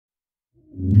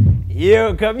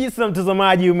Yo kabisa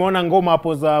mtazamaji, umeona ngoma hapo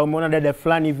umeona dada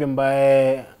fulani hivi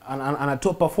ambaye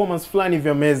anatoa performance fulani hivi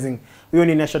amazing. Huyo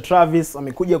ni Nasha Travis,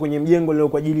 amekuja kwenye mjengo leo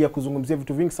kwa ajili ya kuzungumzia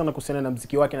vitu vingi sana kuhusiana na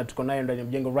muziki wake na tuko naye ndani ya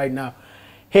mjengo right now.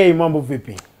 Hey, mambo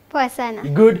vipi? Poa sana.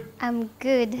 You good? I'm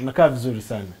good. Unakaa vizuri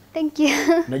sana. Thank you.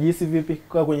 Unajihisi vipi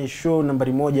kwa kwenye show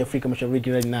nambari 1 Afrika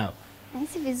Mashariki right now?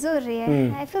 Nahisi vizuri.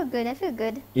 I feel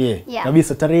good. Yeah.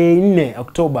 Kabisa, tarehe 4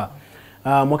 Oktoba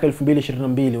mwaka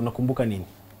 2022 unakumbuka nini?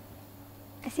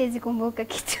 Siwezi kumbuka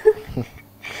kitu.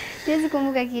 Siwezi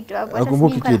kumbuka kitu hapo.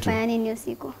 Nakumbuka kitu. Nafanya nini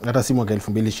usiku? Hata si mwaka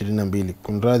 2022.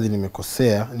 Kunradhi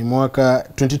nimekosea. Ni mwaka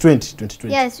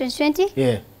 2020. Yes, 2020?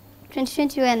 Yeah.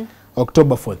 2020 when?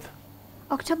 October 4th.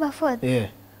 October 4th? Yeah.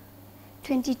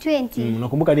 2020.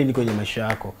 Unakumbuka nini kwenye maisha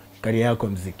yako, career yako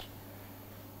ya muziki?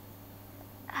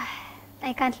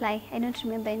 I can't lie. I don't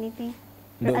remember anything.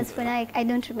 As for now, I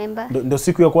don't remember. Ndo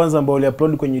siku ya kwanza ambayo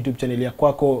uliupload kwenye YouTube channel ya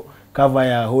kwako cover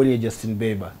ya Holy Justin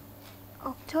Bieber.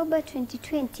 October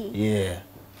 2020. Yeah.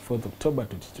 4th October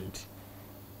 2020.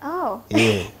 Oh.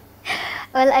 Yeah.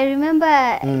 Well, I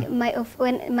remember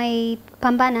when my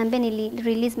Pambana when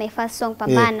released my first song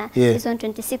Pambana is on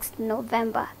 26th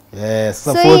November. Yes.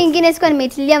 So hii nyingine sikuwa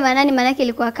nimetilia manani manake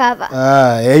ilikuwa cover.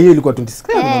 Hiyo ilikuwa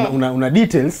 26th. Una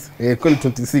details. Kwa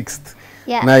 26th.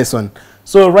 Yeah. Nice one.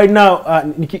 So right now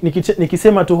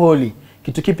nikisema tu Holy,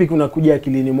 kitu kipi kunakuja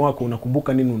akilini mwako,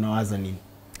 unakumbuka nini, unawaza nini?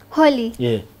 Holy.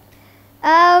 Yeah.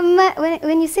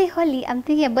 When you say Holy, I'm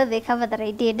thinking about the cover that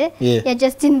I did. Yeah.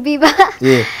 Justin Bieber.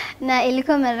 Yeah. Na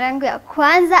ilikuwa mara yangu ya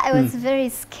kwanza. I was very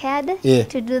scared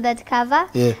to do that cover.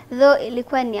 Though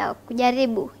ilikuwa ni ya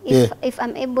kujaribu if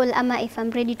I'm able ama if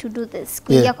I'm ready to do this.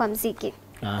 Kuingia kwa muziki.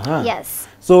 Yes.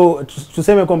 So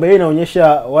tuseme kwamba yeye inaonyesha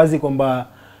wazi kwamba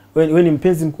wewe ni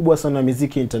mpenzi mkubwa sana wa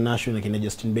muziki international, kina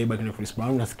Justin Bieber, kina Chris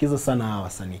Brown, nasikiza sana hawa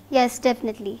wasanii. Yes,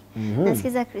 definitely.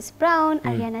 Nasikiza Chris Brown,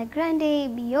 Ariana Grande,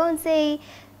 Beyonce,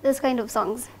 those kind of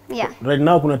songs. Yeah. Right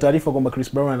now kuna taarifa kwamba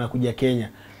Chris Brown anakuja Kenya.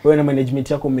 Wewe na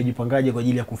management yako mmejipangaje kwa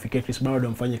ajili ya kumfikia Chris Brown ndio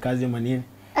mfanye kazi ama nini?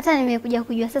 Hata nimekuja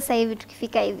kujua sasa hivi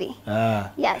tukifika hivi.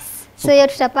 Yes. So hiyo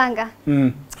tutapanga.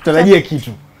 Tutarajie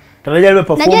kitu. Tarajia ile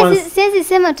performance. Najua siwezi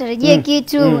sema tutarajie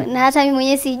kitu na hata mimi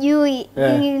mwenyewe sijui.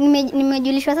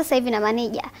 Nimejulishwa sasa hivi na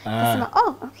manager. Nasema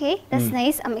okay, that's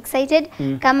nice. I'm excited.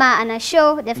 Kama ana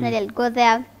show, definitely I'll go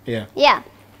there. Yeah.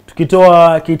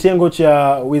 Tukitoa kitengo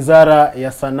cha Wizara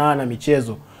ya Sanaa na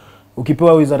Michezo,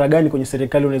 ukipewa wizara gani kwenye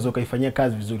serikali unaweza kaifanyia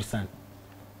kazi vizuri sana?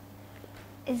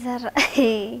 Wizara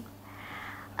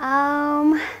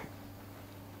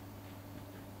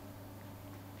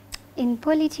in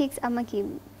politics ama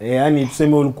yani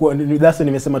tuseme ulikuwa dasa,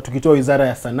 nimesema tukitoa Wizara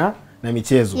ya Sanaa na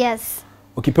Michezo. Yes.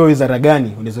 Ukipewa wizara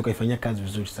gani unaweza kaifanyia kazi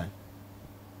vizuri sana?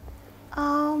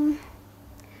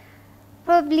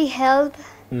 Probably health.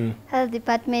 Health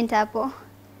department hapo.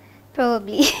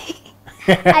 Probably.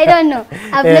 I don't know.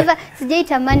 I've never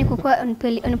sijaitamani kukua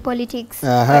on politics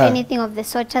or anything of the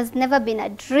sort. Has never been a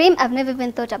dream. I've never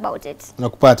even thought about it.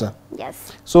 Nakupata. Yes.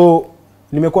 So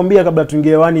nimekuambia kabla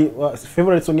tuingewani,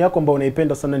 favorite song yako ambayo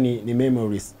unaipenda sana ni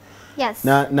Memories. Yes.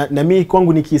 Na mimi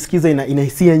kwangu nikisikiza ina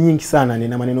hisia nyingi sana,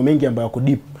 nina maneno mengi ambayo yako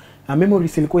deep.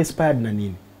 Memories ilikuwa inspired na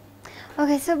nini?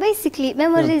 Okay, so basically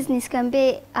Memories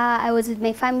nisikambe I was with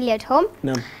my family at home.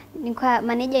 Nilikuwa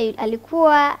manager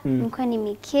alikuwa, nilikuwa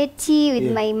nimeketi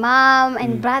with my mom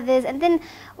and brothers, and then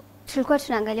tulikuwa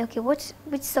tunaangalia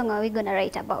which song are we going to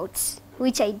write about?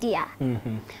 Which idea?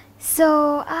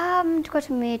 So tulikuwa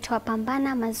tumetoa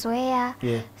Pambana, Mazoea.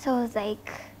 So I was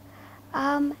like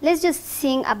let's just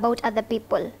sing about other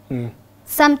people.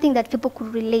 Something that people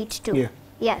could relate to.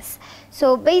 Yes.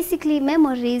 So basically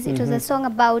Memories, it was a song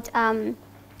about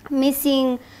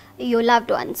missing your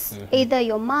loved ones. Either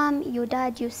your mom, your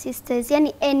dad, your sisters,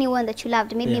 anyone that you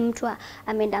loved. Maybe mtu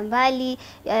ameenda mbali,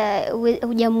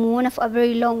 hujamuona for a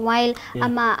very long while,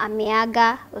 ama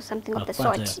ameaga or something of the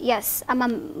sort. Yes. Ama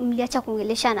mliacha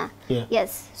kuongeleshana.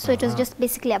 Yes. So it was just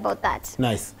basically about that.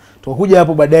 Nice. Tukakuja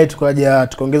hapo baadaye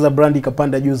tukaongeza brand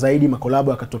ikapanda juu zaidi,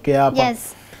 makolabo yakatokea hapa.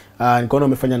 Yes. Nikaona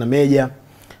umefanya na Meja.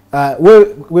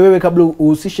 Wewe kabla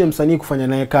uhusishe msanii kufanya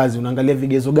naye kazi, unaangalia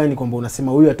vigezo gani kwamba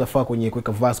unasema huyu atafaa kwenye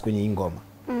kuweka verse kwenye ngoma?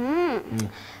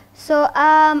 So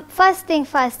first thing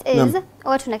first is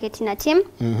watu tunaketi na team.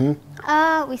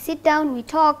 We sit down, we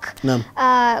talk.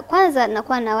 Kwanza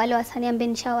nakuwa na wale wasanii ambao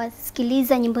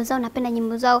nishawasikiliza nyimbo zao, napenda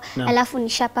nyimbo zao, alafu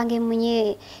nishapange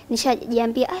mwenyewe,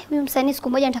 nishajiambia huyu msanii siku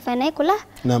moja nitafanya naye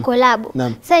collab.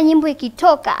 Sasa nyimbo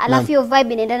ikitoka, alafu hiyo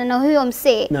vibe inaendana na huyo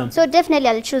msee, so definitely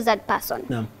I'll choose that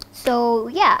person. So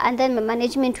yeah, and then my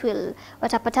management will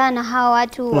watapatana na hawa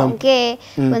watu waongee,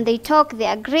 when they talk they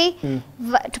agree,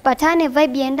 tupatane,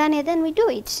 vibe iendane, then we do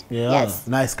it. Yes.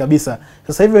 Nice kabisa.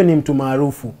 Sasa hivi ni mtu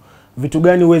maarufu. Vitu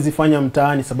gani huwezi fanya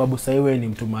mtaani sababu sasa hivi ni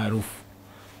mtu maarufu?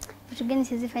 Vitu gani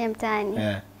siwezi fanya mtaani?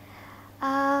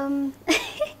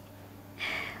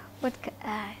 What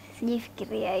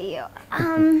sijifikiria hiyo.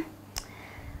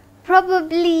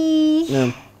 Probably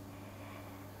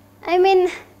I mean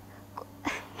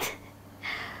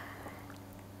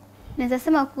naweza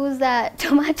sema kuuza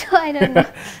tomato, I don't know.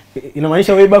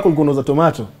 Inamaanisha way back ulikuwa unauza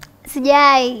tomato?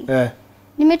 Sijai.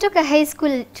 Nimetoka high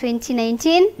school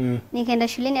 2019, nikaenda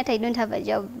shuleni, hata I don't have a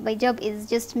job. My job is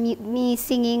just me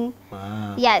singing.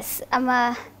 Yes, I'm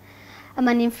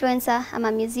an influencer, I'm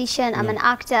a musician, I'm an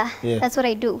actor. That's what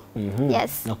I do.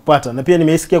 Yes. Nakupata. Na pia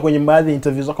nimeisikia kwenye baadhi ya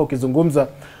interviews zako ukizungumza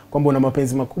kwamba una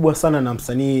mapenzi makubwa sana na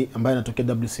msanii ambaye anatokea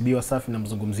WCB Wasafi, na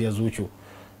mzungumzia Zuchu.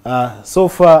 So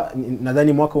far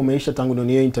nadhani mwaka umeisha tangu ndio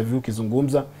hiyo interview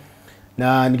ukizungumza,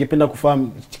 na ningependa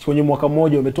kufahamu kwenye mwaka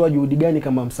mmoja umetoa juhudi gani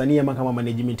kama msanii ama kama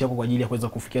management yako kwa ajili ya kuweza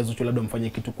kufikia Zuchu, labda mfanye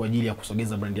kitu kwa ajili ya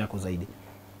kusogeza brand yako zaidi?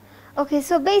 Okay,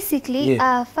 so basically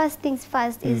first things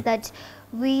first is that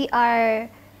we are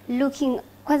looking,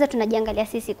 kwanza tunajiangalia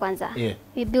sisi kwanza.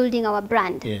 We building our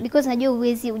brand because najua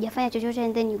uwezi hujafanya chochote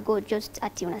and then you go just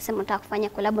ati unasema unataka kufanya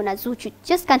collab na Zuchu,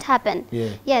 just can't happen.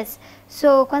 Yes,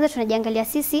 so kwanza tunajiangalia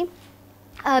sisi,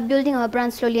 building our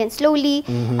brand slowly and slowly,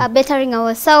 bettering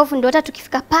ourselves, ndio hata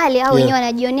tukifika pale au wenyewe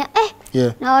wanajionea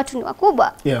na watu ni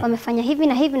wakubwa, wamefanya hivi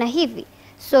na hivi na hivi,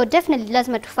 so definitely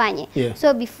lazima tufanye.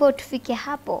 So before tufike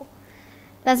hapo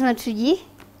lazima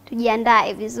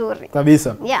tujiandae vizuri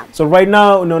kabisa. So right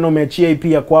now unaona umeachia EP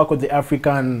ya kwako The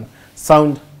African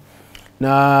Sound,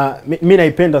 na mimi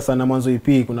naipenda sana mwanzo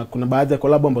EP. Kuna baadhi ya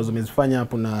collab ambazo umezifanya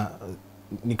hapo na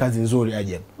ni kazi nzuri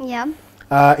ajabu.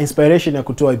 Inspiration ya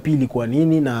kutoa EP ilikuwa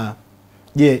nini, na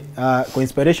kwa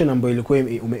inspiration ambayo ilikuwa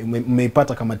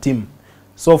umeipata kama team,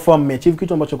 so far mmeachieve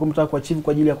kitu ambacho mtaka kuachieve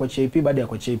kwa ajili ya kuachia EP baada ya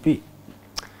kuachia EP?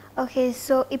 Okay,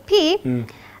 so EP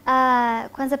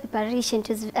kwanza preparation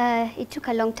it took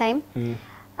a long time.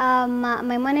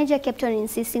 My manager kept on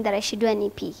insisting that I should do an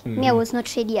EP. Me, I was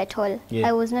not ready at all.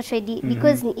 I was not ready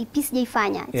because EP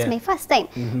sijaifanya. It's my first time.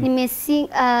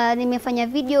 Nimefanya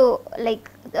video like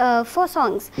 4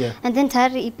 songs and then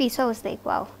tayari EP, so I was like,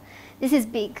 wow, this is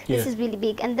big. This is really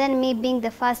big. And then me being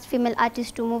the first female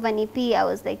artist to move an EP, I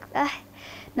was like,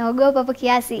 naogopa hapo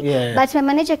kiasi. But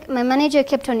my manager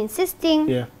kept on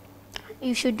insisting.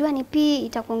 You should do an EP,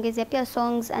 itakuongezea pia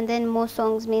songs, and then more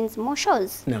songs means more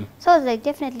shows. So I was like,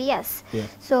 definitely yes.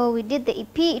 So we did the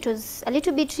EP. It was a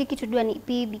little bit tricky to do an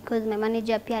EP because my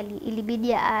manager pia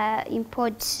ilibidi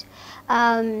import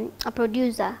a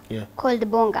producer called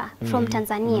Bonga from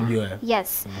Tanzania.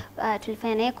 Yes.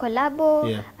 Tulifanya naye collabo.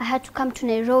 I had to come to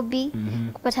Nairobi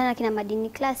kupatana kina Madini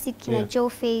Classic, kina Joe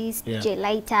Face, J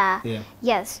Lighter.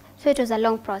 Yes. So it was a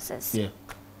long process.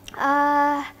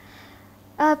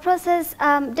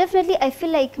 Definitely I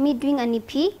feel like me doing an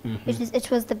EP,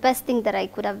 it was the best thing that I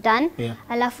could have done.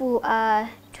 Alafu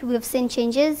we have seen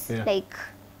changes, like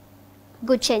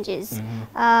good changes.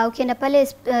 Ukienda pale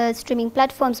streaming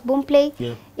platforms, Boomplay,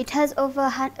 it has over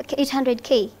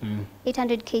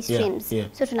 800k streams.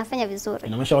 So tunafanya vizuri.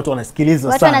 Inamaanisha watu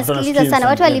wanasikiliza sana. Watu wanasikiliza sana.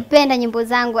 Watu walipenda nyimbo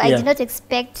zangu. I did not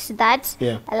expect that.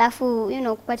 Alafu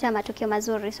kupata matokeo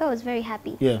mazuri. So I was very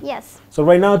happy. Yes. So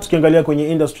right now tukiangalia kwenye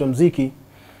industry ya muziki,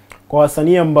 kwa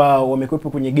wasanii ambao wamekuwepo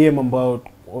kwenye game ambao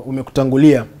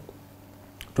umekutangulia,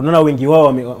 tunaona wengi wao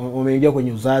wameingia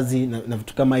kwenye uzazi na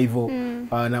vitu kama hivyo,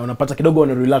 na unapata kidogo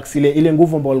wana relax ile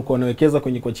nguvu ambayo walikuwa wanawekeza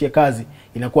kwenye kuachia kazi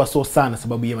inakuwa so sana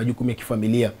sababu ya majukumu ya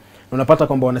kifamilia. Na unapata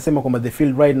kwamba wanasema kwamba the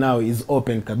field right now is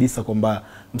open kabisa, kwamba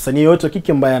msanii yote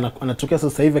kike ambaye anatokea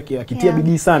sasa hivi akitia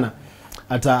bidii sana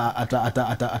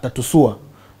atatusua.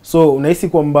 So unahisi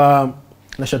kwamba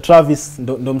Nasha Travis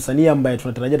ndo msanii ambaye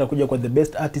tunatarajia atakuja kwa the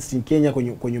best artist in Kenya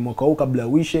kwenye mwaka huu kabla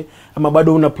uishe, ama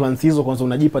bado una plans hizo, kwanza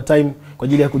unajipa time kwa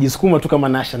ajili ya kujisukuma tu kama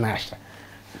Nasha?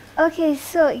 Okay,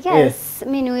 so yes,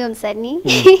 mimi ni huyo msanii.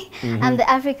 I'm the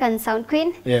African Sound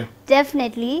Queen.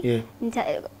 Definitely.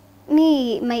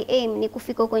 My aim ni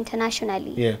kufika huko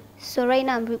internationally. So right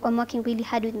now I'm working really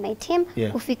hard with my team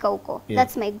kufika huko.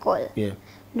 That's my goal.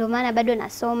 Ndio maana bado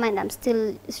nasoma and I'm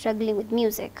still struggling with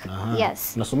music.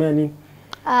 Yes. Unasomea nini?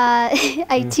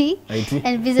 IT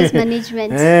and business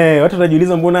management. Watu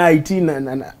wanajiuliza mbona IT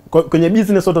kwenye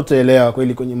business watu tutaelewa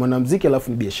kweli, kwenye mwanamuziki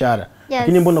alafu ni biashara.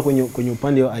 Lakini mbona kwenye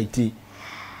upande wa IT?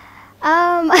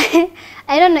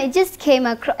 I don't know, it just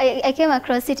I came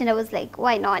across it and I was like,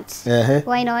 why not?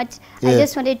 Why not? I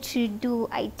just wanted to do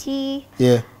IT.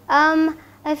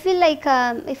 I feel like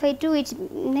if I do it,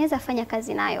 naweza fanya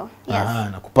kazi nayo. Yes.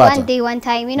 Nakupata. One day, one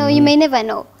time. You know, you may never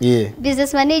know. Yeah.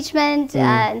 Business management,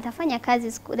 nitafanya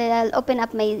kazi, I'll open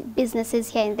up my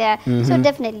businesses here and there. So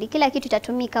definitely, kila kitu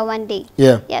itatumika one day.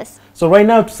 Yeah. Yes. So right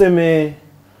now tuseme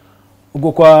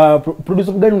uko kwa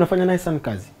producer gani unafanya naye sana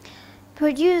kazi?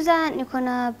 Producer, niko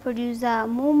na producer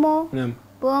Mumo,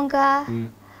 Bonga.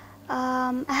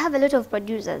 I have a lot of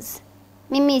producers.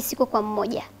 Mimi siko kwa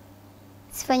mmoja.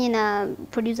 Sifanyi na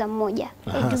producer mmoja.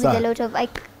 I do with a lot of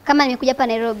kama nimekuja hapa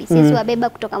Nairobi, sisi wabeba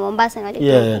kutoka Mombasa na wale.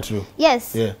 Yeah, true.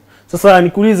 Yes. Yeah. Sasa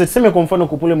nikuulize, tuseme kwa mfano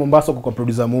kupule Mombasa kwa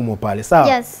producer Mumo pale, sawa?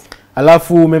 Yes.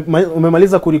 Alafu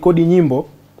umemaliza kurekodi nyimbo.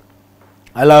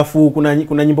 Alafu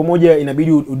kuna nyimbo moja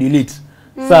inabidi udelete.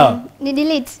 Sawa? Ni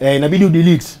delete. Inabidi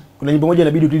udelete. Kuna nyimbo moja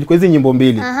inabidi udelete kwa hizo nyimbo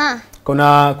mbili.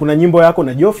 Kuna nyimbo yako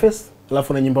na Jofes,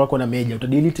 alafu na nyimbo yako na Meja.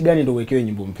 Utadelete gani ndio uwekewe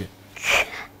nyimbo mpya?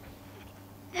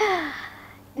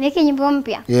 Niweke nyimbo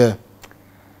mpya? Yeah.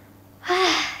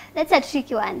 That's a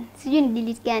tricky one. Sijui ni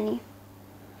delete gani.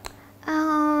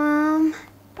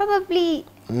 Probably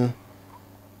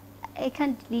I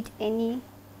can't delete any.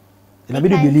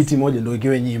 Inabidi delete moja ndio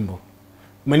uwekewe nyimbo.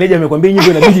 Manager amekwambia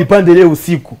nyimbo inabidi ipande leo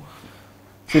usiku.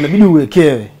 So inabidi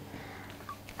uwekewe.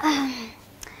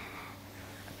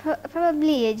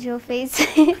 Probably a Jofes.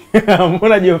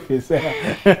 Mbona Jofes?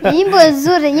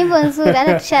 Nyimbo nzuri.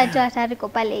 Hata tushatoa tayari kwa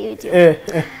pale YouTube.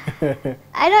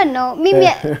 I don't know. Mimi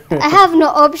I have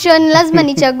no option. Lazima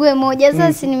nichague moja.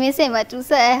 Sasa nimesema tu.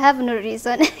 So I have no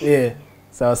reason. Yeah.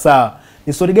 Sawa.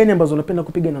 Ni story gani ambazo unapenda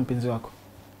kupiga na mpenzi wako?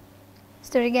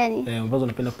 Story gani? Ambazo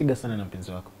unapenda kupiga sana na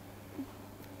mpenzi wako?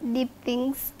 Deep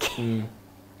things.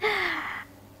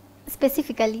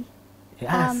 Specifically.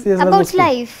 About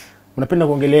life. Unapenda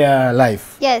kuongelea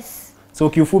life? Yes. So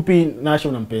kiufupi Nasha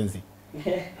una mpenzi?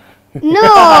 No,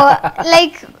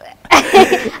 like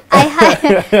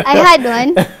I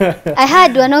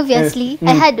had one obviously.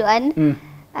 I had one.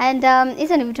 And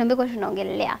hizo ni vitu ambavyo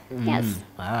tunaongelea. Yes.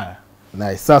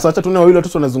 Nice. Sasa acha tuone wawili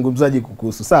watoto wanazungumzaje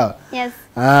kuhusu, sawa? Yes.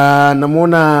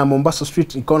 Namuona Mombasa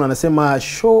Street ikaona anasema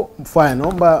show fire,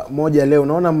 naomba moja leo.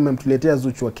 Naona mmemtuletea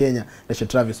Zuchu wa Kenya, Nasha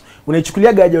Travis.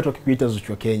 Unaichukuliaga aje watu wakikuita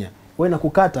Zuchu wa Kenya? Wewe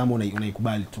nakukata ama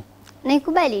unaikubali tu?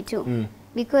 Naikubali tu.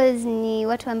 Because ni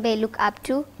watu ambao look up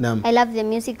to. I love their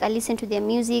music, I listen to their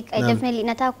music. I definitely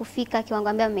nataka kufika kiwango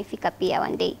ambao wamefika pia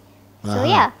one day. So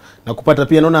yeah. Nakupata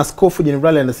pia. Naona Askofu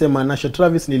General anasema Nasha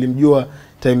Travis nilimjua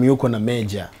time yuko na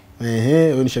Meja.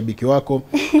 Wewe ni shabiki wako.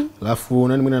 Alafu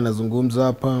nani mwingine anazungumza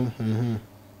hapa?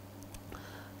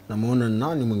 Namuona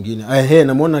nani mwingine?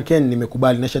 Namuona Ken,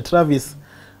 nimekubali. Nasha Travis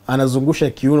anazungusha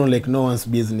kiuno like no one's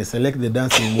business. I like the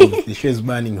dancing moves. The show is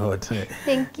burning hot.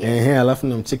 Thank you. Alafu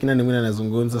namcheki nani mwingine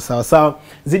anazungumza. Sawa.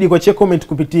 Zidi kuachia comment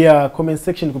kupitia comment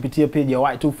section kupitia page ya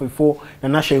Y254 na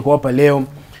Nasha yuko hapa leo.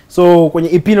 So kwenye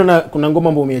EP kuna ngoma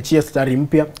ambayo umeachia stari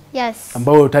mpya. Yes.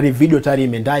 Ambayo tayari video tayari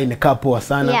imekaa poa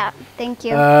sana. Yeah, thank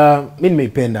you. Mimi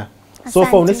nimeipenda. So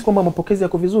far unahisi kwamba mapokezi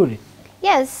yako vizuri?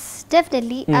 Yes,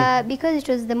 definitely. Because it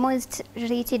was the most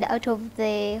rated out of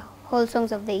the whole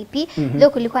songs of the EP.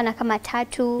 Though kulikuwa na kama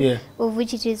 3, of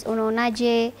which it is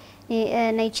Unaonaje,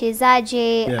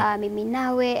 Naichezaje, Mimi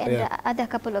Nawe, and other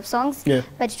couple of songs.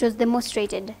 But it was the most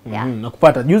rated.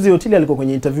 Nakupata. Juzi Hoteli alikuwa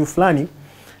kwenye interview fulani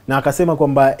na akasema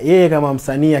kwamba yeye kama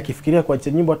msanii akifikiria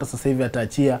kuachia nyimbo hata sasa hivi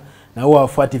ataachia, na huwa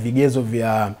afuati vigezo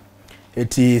vya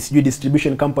eti sijui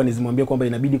distribution companies mwambie kwamba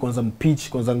inabidi kwanza mpitch,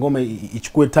 kwanza ngoma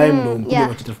ichukue time ndio mkuje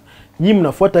kuachia. Nyinyi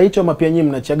mnafuata hicho ama pia nyinyi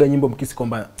mnachiaga nyimbo mkisi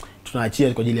kwamba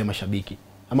tunaachia kwa ajili ya mashabiki?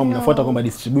 Ama mnafuata kwamba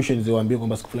distribution ziwaambie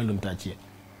kwamba siku fulani ndio mtaachia?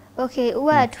 Okay,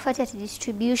 huwa tufuate at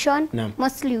distribution.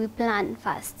 Mostly we plan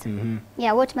first.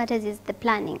 Yeah, what matters is the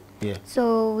planning.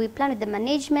 So we plan with the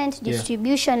management,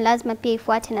 distribution lazima pia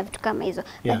ifuate na vitu kama hizo.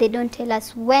 But they don't tell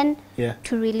us when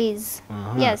to release.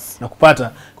 Yes.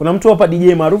 Nakupata. Kuna mtu hapa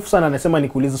DJ maarufu sana anasema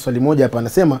nikuulize swali moja hapa,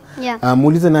 anasema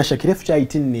muulize Nasha kirefu cha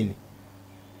IT ni nini?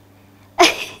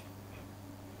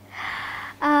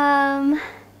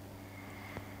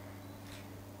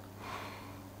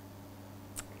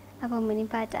 Hapo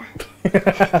umenipata.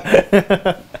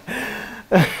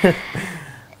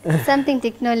 Something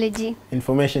technology.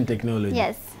 Information technology.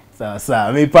 Yes. Sawa,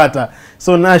 ameipata.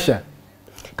 So Nasha,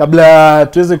 kabla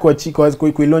tuweze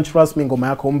kuilaunch rasmi ngoma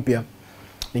yako mpya,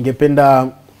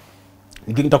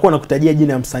 nitakuwa nakutajia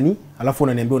jina ya msanii, alafu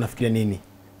unaniambia unafikiria nini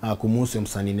kumhusu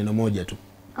msanii, neno moja tu.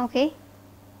 Okay.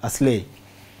 Aslay.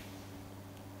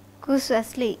 Kuhusu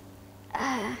Aslay.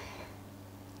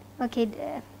 Okay,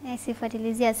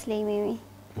 sifuatilizia Aslay mimi.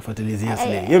 Ufuatilizia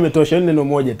Aslay. Hiyo imetosha, neno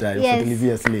moja tayari.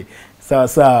 Ufuatilizia Aslay.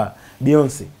 Sawa.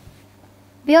 Beyonce.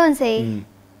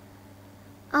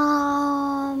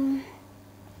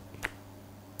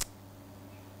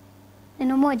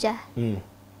 moja.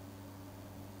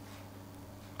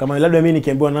 Kama labda mimi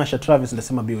nikiambiwa Nasha Travis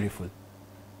nitasema beautiful.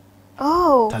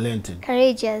 Oh. Talented.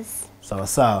 Courageous. Sawa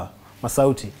sawa.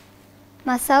 Masauti.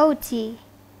 Masauti.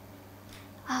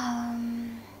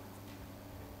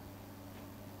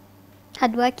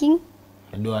 Hardworking.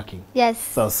 Hardworking. Yes.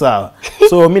 Sawa sawa.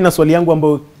 So mimi na swali yangu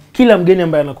ambayo kila mgeni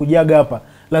ambaye anakujaga hapa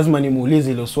lazima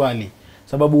nimuulize hilo swali,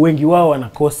 sababu wengi wao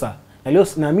wanakosa. Na leo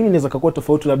naamini inaweza kuwa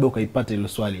tofauti, labda ukaipata hilo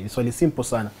swali. Ni swali simple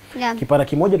sana. Yeah. Kipara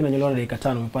kimoja kinanyolewa na dakika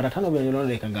 5. Vipara 5 vinanyolewa na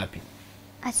dakika ngapi?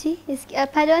 Ati?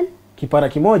 Pardon? Kipara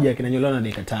kimoja kinanyolewa na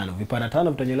dakika 5. Vipara 5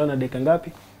 vitanyolewa na dakika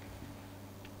ngapi?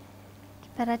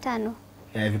 Kipara 5.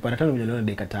 Vipara 5 vinanyolewa na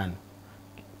dakika 5.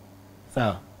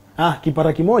 Sawa.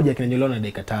 Kipara kimoja kinanyolewa na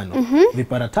dakika 5.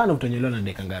 Vipara 5 vitanyolewa na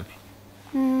dakika ngapi?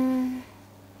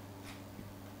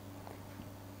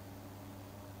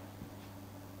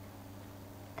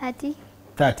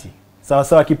 30. Sawa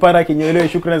sawa, kipara kinyolewe.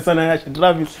 Shukrani sana Nasha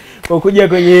Travis kwa kuja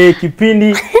kwenye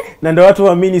kipindi. Na ndio watu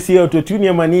waamini sio autotune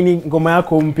ama nini. Ngoma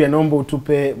yako mpya naomba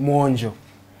utupe muonjo.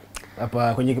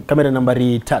 Hapa kwenye kamera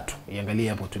nambari 3. Iangalie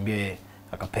hapo, tumbie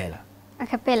acapella.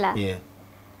 Acapella? Yeah.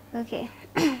 Okay.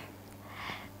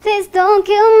 Please don't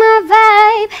kill my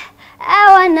vibe.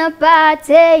 I wanna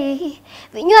party.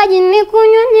 Vinywaji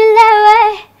nikunywe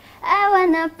nilewe. I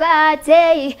wanna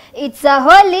party. It's a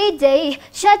holiday.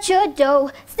 Shut your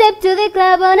door. Step to the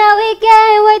club on a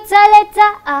weekend. Wait a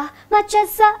later.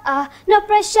 Machasa. No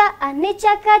pressure.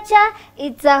 Nichakacha.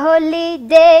 It's a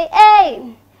holiday. Hey.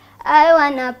 I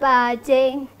wanna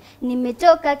party.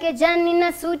 Nimetoka kejani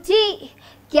na suti.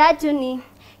 Kiatuni.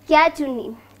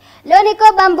 Leo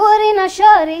niko Bamburi na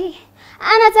shori.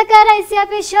 Anataka raisi ya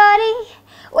pishori.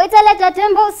 Wait a later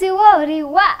tembo usiwori.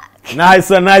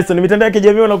 Nice. Ni mitandao ya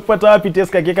kijamii unakupata wapi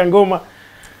Teska akiweka ngoma?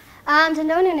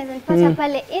 Mtandaoni unaweza nipata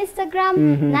pale Instagram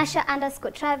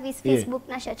Nasha_Travis, Facebook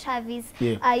Nasha Travis,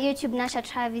 YouTube Nasha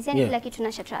Travis, yani kila kitu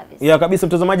Nasha Travis. Yeah, kabisa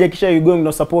mtazamaji, akisha you going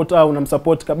na support au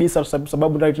unamsupport kabisa,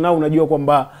 sababu right now unajua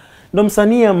kwamba ndo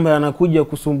msanii ambaye anakuja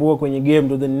kusumbua kwenye game,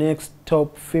 ndo the next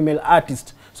top female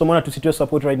artist. So maana tusitoe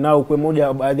support right now kwa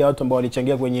moja baadhi ya watu ambao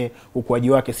walichangia kwenye ukuaji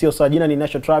wake. Sio sawa, jina ni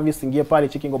Nasha Travis, ingia pale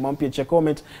cheki ngoma mpya, check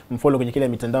comment, mfollow kwenye kila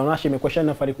mitandao. Nasha imekuwa shana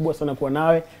nafari kubwa sana kuwa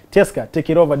nawe. Teska,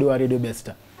 take it over, do a radio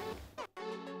besta.